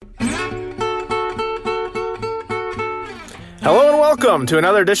Hello and welcome to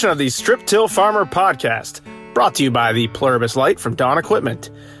another edition of the Strip Till Farmer Podcast, brought to you by the Pluribus Light from Dawn Equipment.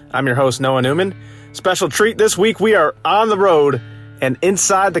 I'm your host, Noah Newman. Special treat this week, we are on the road and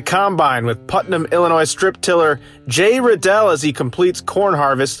inside the combine with Putnam, Illinois strip tiller Jay Riddell as he completes corn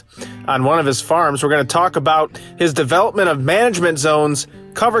harvest on one of his farms. We're going to talk about his development of management zones,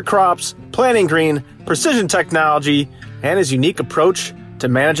 cover crops, planting green, precision technology, and his unique approach to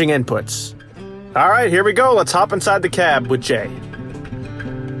managing inputs. All right, here we go. Let's hop inside the cab with Jay.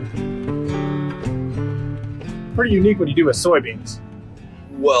 Pretty unique what you do with soybeans.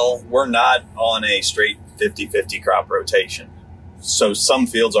 Well, we're not on a straight 50-50 crop rotation. So some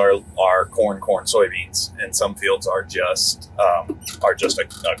fields are corn, soybeans, and some fields are just a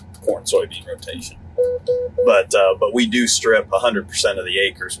corn, soybean rotation. But we do strip 100% of the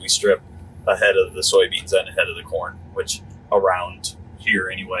acres. We strip ahead of the soybeans and ahead of the corn, which around here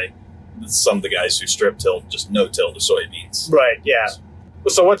anyway. Some of the guys who strip till just no-till the soybeans. Right, yeah.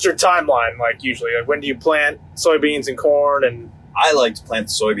 So what's your timeline like usually? Like when do you plant soybeans and corn? And I like to plant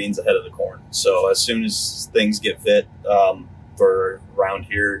the soybeans ahead of the corn. So as soon as things get fit for around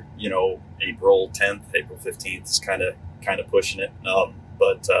here, April 10th, April 15th is kind of pushing it.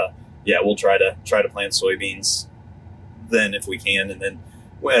 Yeah, we'll try to plant soybeans then if we can. And then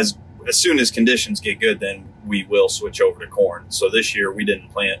as soon as conditions get good, then we will switch over to corn. So this year we didn't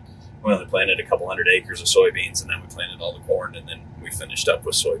plant. We only planted a couple hundred acres of soybeans, and then we planted all the corn, and then we finished up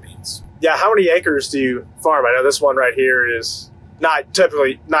with soybeans. Yeah, how many acres do you farm? I know this one right here is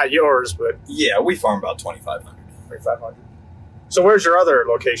typically not yours, but... Yeah, we farm about 2,500. 2,500. So where's your other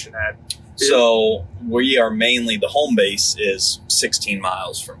location at? So we are mainly, the home base is 16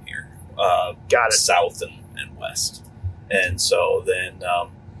 miles from here. Got it. South and west. And so then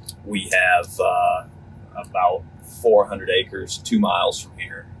we have about 400 acres 2 miles from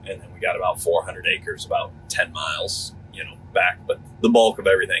here. And then we got about 400 acres, about 10 miles, back. But the bulk of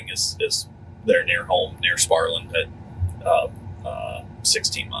everything is there near home, near Sparland at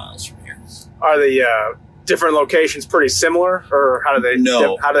 16 miles from here. Are the different locations pretty similar, or how do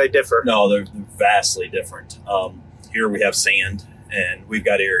they differ? No, they're vastly different. Here we have sand, and we've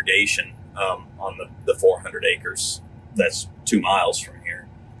got irrigation on the 400 acres. That's 2 miles from here.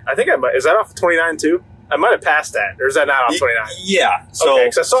 I think is that off of 29 too? I might have passed that, or is that not off 29? Yeah. So, okay,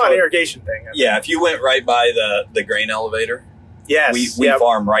 because I saw an irrigation thing. Yeah, if you went right by the grain elevator, yes, we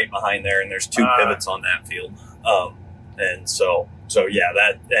farm right behind there, and there's 2 pivots on that field. And so yeah,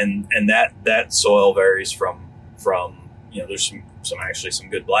 that soil varies from there's some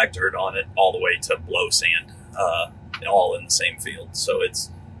good black dirt on it all the way to blow sand, all in the same field. So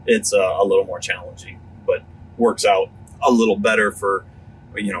it's a little more challenging, but works out a little better for.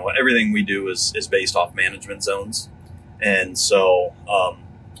 Everything we do is based off management zones. And so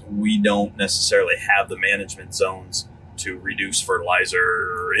we don't necessarily have the management zones to reduce fertilizer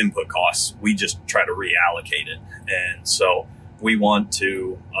or input costs. We just try to reallocate it. And so we want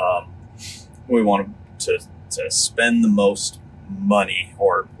to spend the most money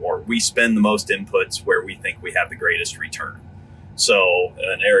or we spend the most inputs where we think we have the greatest return. So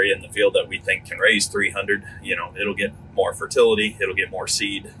an area in the field that we think can raise 300, it'll get more fertility, it'll get more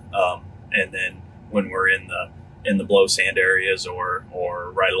seed. And then when we're in the blow sand areas or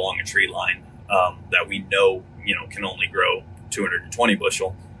right along a tree line that we know, can only grow 220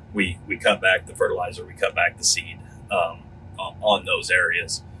 bushel, we cut back the fertilizer, we cut back the seed on those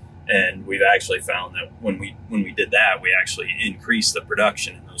areas. And we've actually found that when we did that, we actually increased the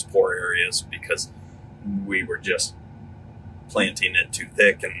production in those poor areas because we were just planting it too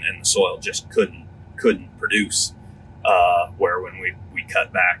thick and the soil just couldn't produce, where when we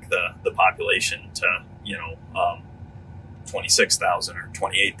cut back the population to 26,000 or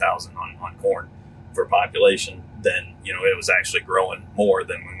 28,000 on corn for population, then it was actually growing more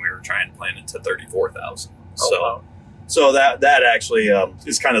than when we were trying to plant it to 34,000. Wow. So that actually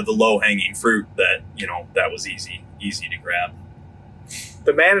is kind of the low hanging fruit that that was easy to grab.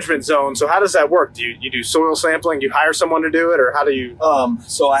 The management zone. So how does that work? Do you do soil sampling? Do you hire someone to do it, or how do you?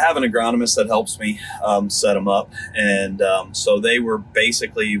 So I have an agronomist that helps me set them up, and so they were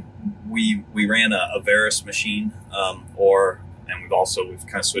basically we ran a Veris machine, and we've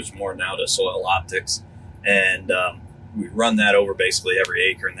kind of switched more now to soil optics, and we run that over basically every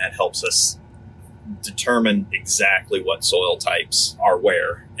acre, and that helps us determine exactly what soil types are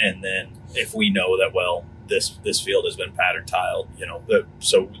where, and then if we know that this field has been pattern tiled,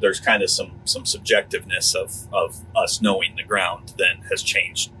 so there's kind of some subjectiveness of us knowing the ground then has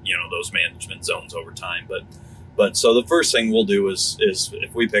changed, those management zones over time. But so the first thing we'll do is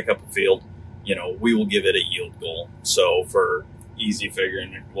if we pick up a field, we will give it a yield goal. So for, easy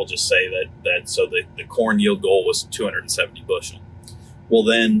figuring, we'll just say that so the corn yield goal was 270 bushel. Well,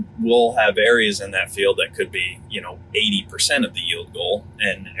 then we'll have areas in that field that could be, 80% of the yield goal,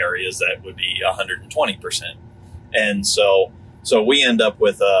 and areas that would be 120%. And so we end up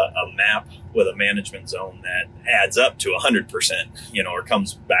with a map with a management zone that adds up to 100%, or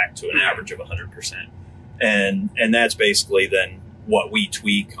comes back to an average of 100%. And that's basically then what we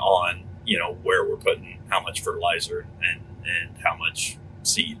tweak on, where we're putting how much fertilizer and how much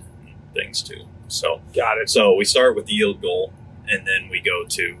seed and things too. So got it. So we start with the yield goal, and then we go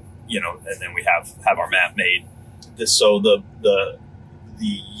to, and then we have our map made. So the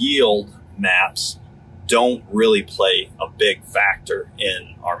yield maps don't really play a big factor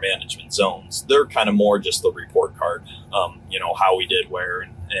in our management zones. They're kind of more just the report card, how we did where,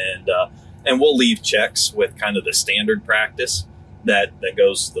 and we'll leave checks with kind of the standard practice that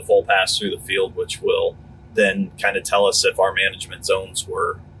goes the full pass through the field, which will then kind of tell us if our management zones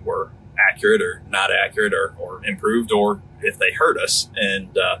were accurate or not accurate or improved, or if they hurt us.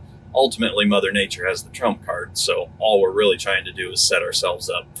 And ultimately Mother Nature has the trump card. So all we're really trying to do is set ourselves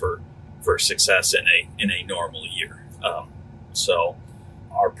up for success in a normal year. So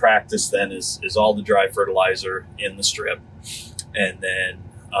our practice then is all the dry fertilizer in the strip. And then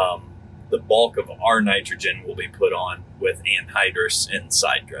the bulk of our nitrogen will be put on with anhydrous in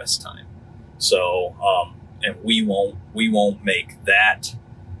side dress time. So, and we won't make that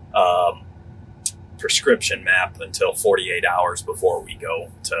prescription map until 48 hours before we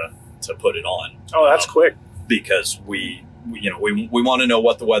go to put it on. Oh, that's quick. Because we want to know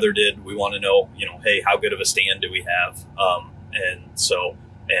what the weather did. We want to know, hey, how good of a stand do we have?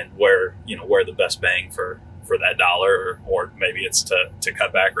 And where the best bang for that dollar, or maybe it's to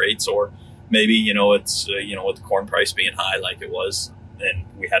cut back rates, or maybe, it's, with the corn price being high like it was, and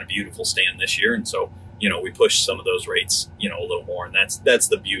we had a beautiful stand this year. And so, we pushed some of those rates, a little more. And that's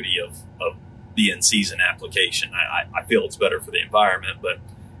the beauty of the in-season application. I feel it's better for the environment, but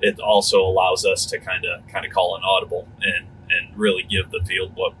it also allows us to kind of call an audible and really give the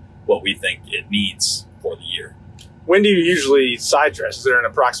field what we think it needs for the year. When do you usually side dress? Is there an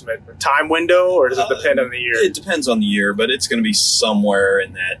approximate time window, or does it depend on the year? It depends on the year, but it's going to be somewhere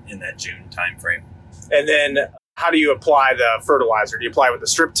in that June time frame. And then how do you apply the fertilizer? Do you apply with the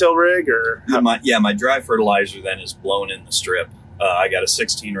strip till rig, or? My dry fertilizer then is blown in the strip. I got a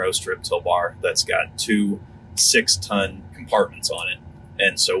 16-row strip till bar that's got 2 6-ton compartments on it.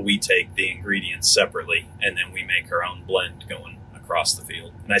 And so we take the ingredients separately, and then we make our own blend going across the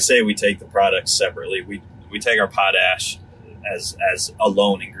field. And I say we take the products separately. We take our potash as a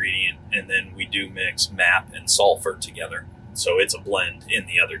lone ingredient, and then we do mix MAP and sulfur together. So it's a blend in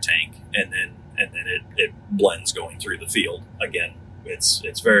the other tank, and then it blends going through the field. Again,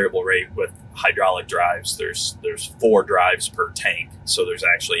 it's variable rate with hydraulic drives. There's 4 drives per tank, so there's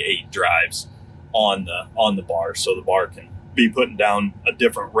actually 8 drives on the bar. So the bar can be putting down a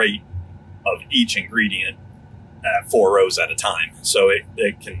different rate of each ingredient at 4 rows at a time. So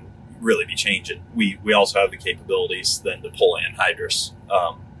it can really be changing. We also have the capabilities then to pull anhydrous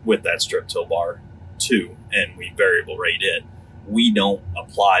with that strip till bar too, and we variable rate it. We don't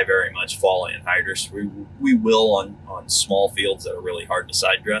apply very much fall anhydrous. We will on small fields that are really hard to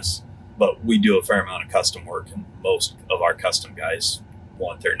side dress, but we do a fair amount of custom work, and most of our custom guys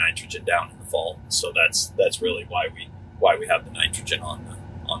want their nitrogen down in the fall. So that's really why we have the nitrogen on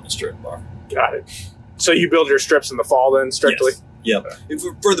the strip bar. Got it. So you build your strips in the fall then, strictly? Yes. Yep.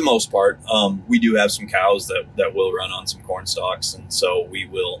 For the most part, we do have some cows that will run on some corn stalks, and so we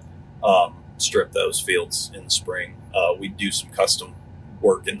will strip those fields in the spring. We do some custom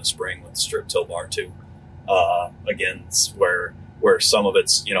work in the spring with the strip till bar too. Again, it's where some of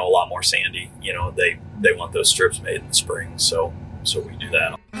it's a lot more sandy. They want those strips made in the spring, so we do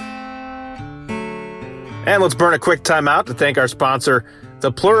that. And let's burn a quick time out to thank our sponsor,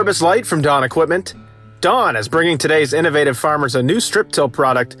 the Pluribus Light from Dawn Equipment. Dawn is bringing today's innovative farmers a new strip till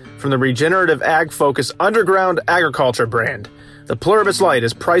product from the regenerative ag focus Underground Agriculture brand. The Pluribus Light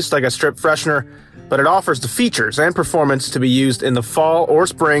is priced like a strip freshener, but it offers the features and performance to be used in the fall or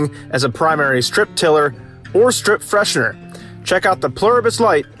spring as a primary strip tiller or strip freshener. Check out the Pluribus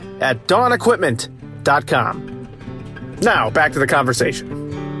Light at DawnEquipment.com. Now, back to the conversation.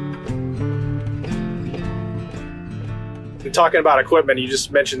 Talking about equipment, you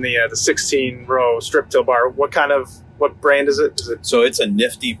just mentioned the 16-row strip till bar. What brand is it? So it's a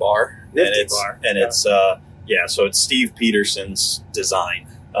Nifty bar. So it's Steve Peterson's design.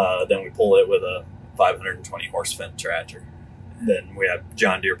 Then we pull it with a 520 horse Fendt tractor. Then we have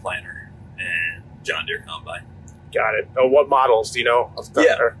John Deere planter and John Deere combine. Got it. Oh, what models do you know?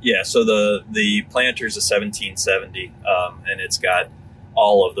 Yeah. So the planter's a 1770, and it's got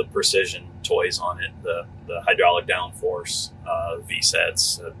all of the precision toys on it: the hydraulic downforce,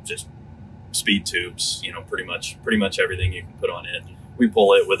 V-sets, just speed tubes. Pretty much everything you can put on it. We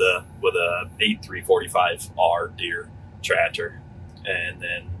pull it with a 8345R Deere tractor, and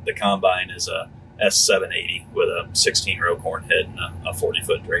then the combine is a S780 with a 16-row corn head and a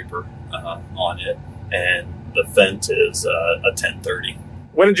 40-foot draper on it, and the Fendt is a 1030.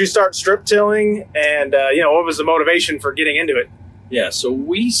 When did you start strip tilling, and what was the motivation for getting into it? Yeah, so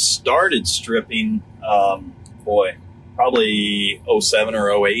we started stripping, probably 07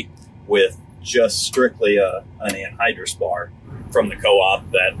 or 08 with just strictly an anhydrous bar from the co-op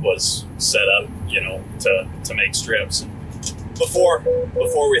that was set up, to make strips. And before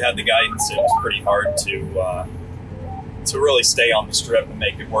we had the guidance, it was pretty hard to really stay on the strip and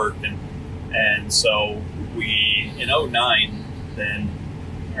make it work. And so we, in 09,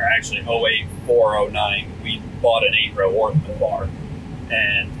 or actually 08 or 09, we bought an 8-row Orthman bar.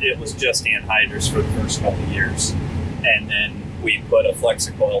 And it was just anhydrous for the first couple of years. And then we put a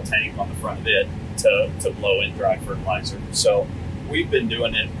Flexicoil tank on the front of it to blow in dry fertilizer. So we've been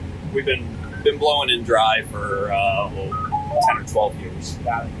doing it. We've been blowing in dry for 10 or 12 years.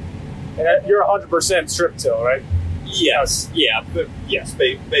 Got it. And you're 100% strip till, right? Yes. Yeah. But yes.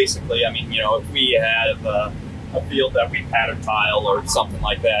 Basically, I mean, if we have a field that we pattern tile or something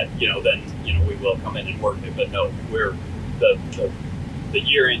like that, then we will come in and work it. But no, we're the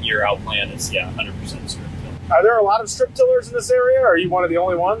year in, year out plan is 100% strip till. Are there a lot of strip tillers in this area? Or are you one of the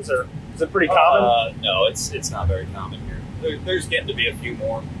only ones, or is it pretty common? No, it's not very common here. There's getting to be a few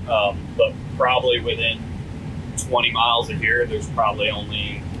more, but probably within 20 miles of here, there's probably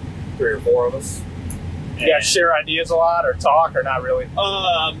only 3 or 4 of us. You guys share ideas a lot, or talk, or not really?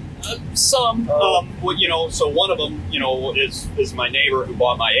 Some. So one of them, is my neighbor who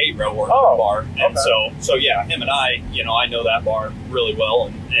bought my 8-row Orthman bar, and okay. so him and I, I know that bar really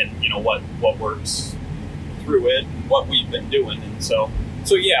well, and what works through it, and what we've been doing, and so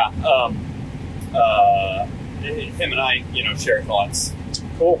him and I, share thoughts.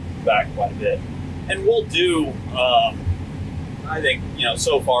 Cool. Back quite a bit, and we'll do. I think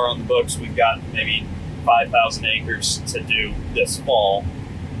so far on the books we've got maybe 5,000 acres to do this fall.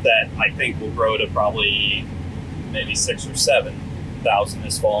 That I think will grow to probably maybe 6,000 or 7,000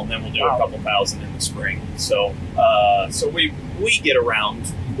 this fall, and then we'll do a couple thousand in the spring. So we get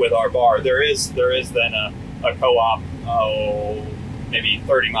around with our bar. There is then a co-op maybe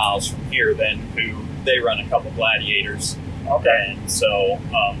 30 miles from here then who they run a couple Gladiators. Okay. And so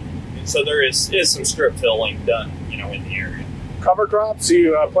there is some strip tilling done in the area. Cover crops? Do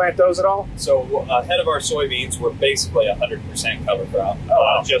you plant those at all? So ahead of our soybeans, we're basically 100% cover crop,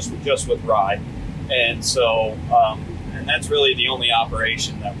 just with rye, and so and that's really the only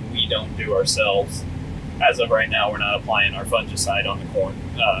operation that we don't do ourselves. As of right now, we're not applying our fungicide on the corn.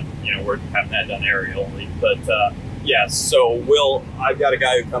 We're having that done aerially, but yes. So I've got a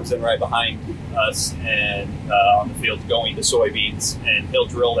guy who comes in right behind us and on the field going to soybeans, and he'll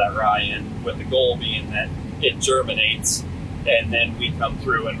drill that rye in with the goal being that it germinates. And then we come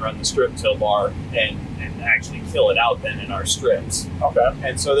through and run the strip till bar and actually kill it out then in our strips. Okay.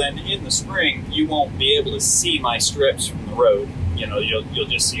 And so then in the spring, you won't be able to see my strips from the road. You'll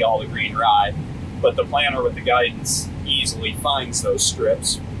just see all the green rye. But the planter with the guidance easily finds those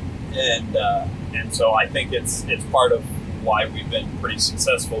strips. And so I think it's part of why we've been pretty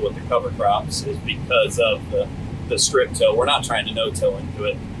successful with the cover crops is because of the strip till. We're not trying to no-till into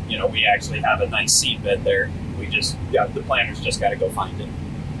it. We actually have a nice seed bed there. The planters just got to go find it.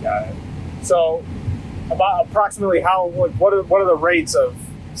 Got it. So, about approximately what are the rates of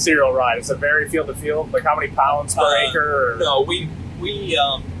cereal rye? Does it vary field to field? Like how many pounds per acre? Or? No, we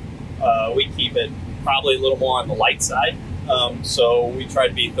keep it probably a little more on the light side. So we try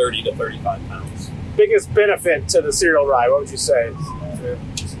to be 30 to 35 pounds. Biggest benefit to the cereal rye, what would you say?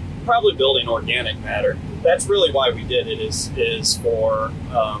 Probably building organic matter. That's really why we did it, is for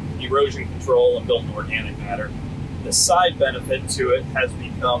erosion control and building organic matter. The side benefit to it has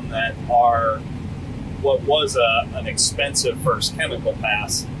become that what was an expensive first chemical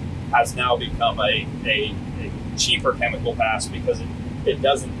pass has now become a cheaper chemical pass because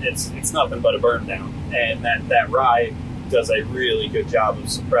it's nothing but a burn down, and that rye does a really good job of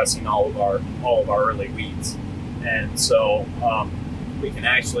suppressing all of our early weeds, and so we can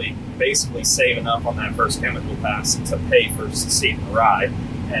actually basically save enough on that first chemical pass to pay for seeding the rye,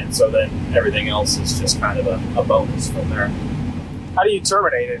 and so then everything else is just kind of a bonus from there. How do you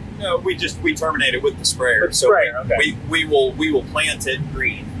terminate it? No, we terminate it with the sprayer. Okay. We will plant it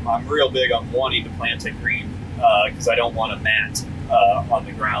green. I'm real big on wanting to plant it green. because I don't want a mat on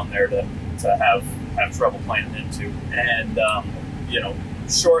the ground there to have trouble planting into. And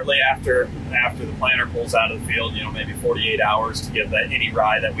shortly after the planter pulls out of the field, maybe 48 hours to give that any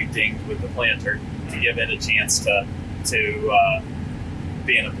rye that we dinged with the planter, to give it a chance to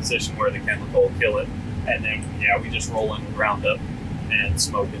be in a position where the chemical will kill it. And then we just roll in with Roundup and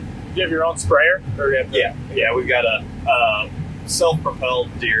smoke it. Do you have your own sprayer? Or yeah, we've got a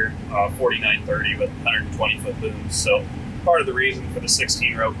self-propelled Deere 4930 with 120-foot booms. So part of the reason for the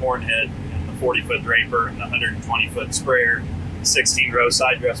 16-row corn head and the 40-foot draper and the 120-foot sprayer, 16-row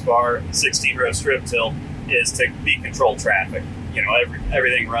side dress bar, 16-row strip till is to control traffic.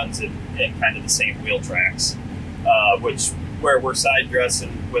 Everything runs in kind of the same wheel tracks, where we're side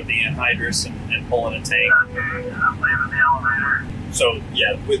dressing with the anhydrous and pulling a tank. So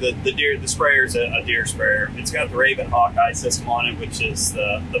with the Deere, the sprayer's a Deere sprayer. It's got the Raven Hawkeye system on it, which is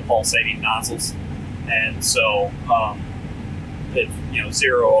the pulsating nozzles, and so it's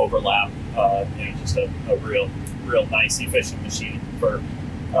zero overlap. Just a real nice, efficient machine for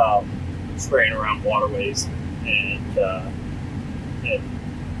spraying around waterways and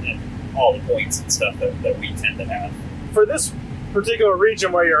all the points and stuff that we tend to have. For this particular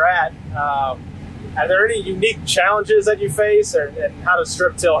region where you're at, are there any unique challenges that you face, and how does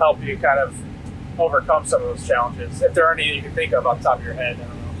strip till help you kind of overcome some of those challenges, if there are any you can think of off the top of your head? I don't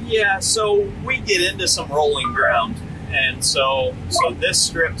know. Yeah, so we get into some rolling ground, and so this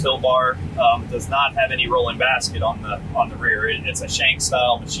strip till bar does not have any rolling basket on the rear. It's a shank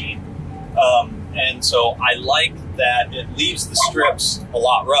style machine, and so I like that it leaves the strips a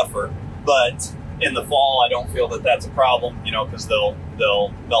lot rougher, but in the fall I don't feel that that's a problem, because they'll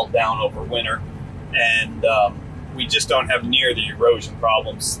melt down over winter, and we just don't have near the erosion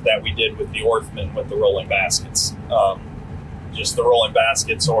problems that we did with the Orthman with the rolling baskets. Just the rolling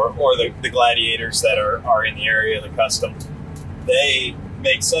baskets or the Gladiators that are in the area, the custom, they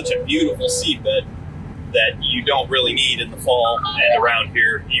make such a beautiful seedbed that you don't really need in the fall. And around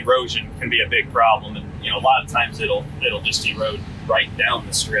here, erosion can be a big problem, and a lot of times it'll just erode right down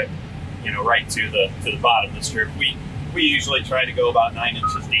the strip, right to the bottom of the strip. We usually try to go about 9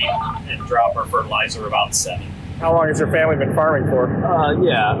 inches deep and drop our fertilizer about 7. How long has your family been farming for? I'm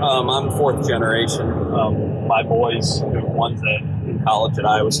 4th generation. My boys, one's in college at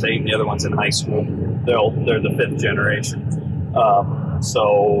Iowa State and the other one's in high school. They're the 5th generation.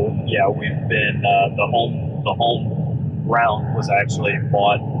 We've been the home ground was actually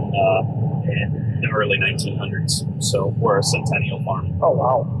bought in the early 1900s. So we're a centennial farm. Oh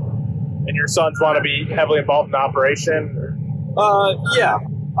wow! And your sons want to be heavily involved in the operation? Yeah,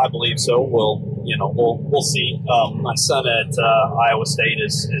 I believe so. We'll see. My son at Iowa State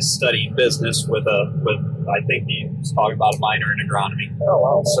is studying business with I think he's talking about a minor in agronomy. Oh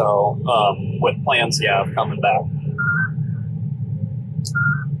wow! So with plans, of coming back.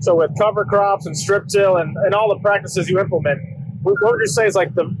 So with cover crops and strip till and all the practices you implement, what would you say is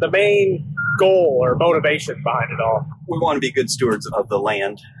like the main goal or motivation behind it all? We want to be good stewards of the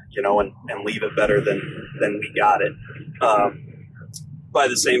land, and leave it better than we got it. By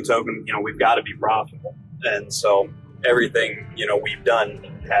the same token, we've got to be profitable. And so everything, we've done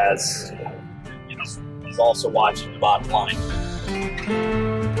is also watching the bottom line.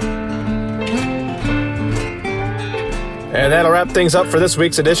 And that'll wrap things up for this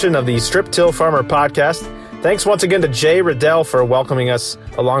week's edition of the Strip Till Farmer Podcast. Thanks once again to Jay Riddell for welcoming us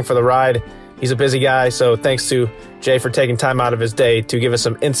along for the ride. He's a busy guy, so thanks to Jay for taking time out of his day to give us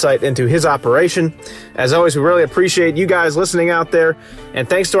some insight into his operation. As always, we really appreciate you guys listening out there. And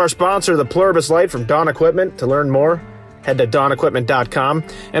thanks to our sponsor, the Pluribus Light from Dawn Equipment. To learn more, head to dawnequipment.com.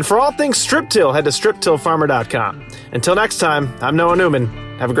 And for all things strip till, head to striptillfarmer.com. Until next time, I'm Noah Newman.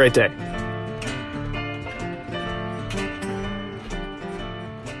 Have a great day.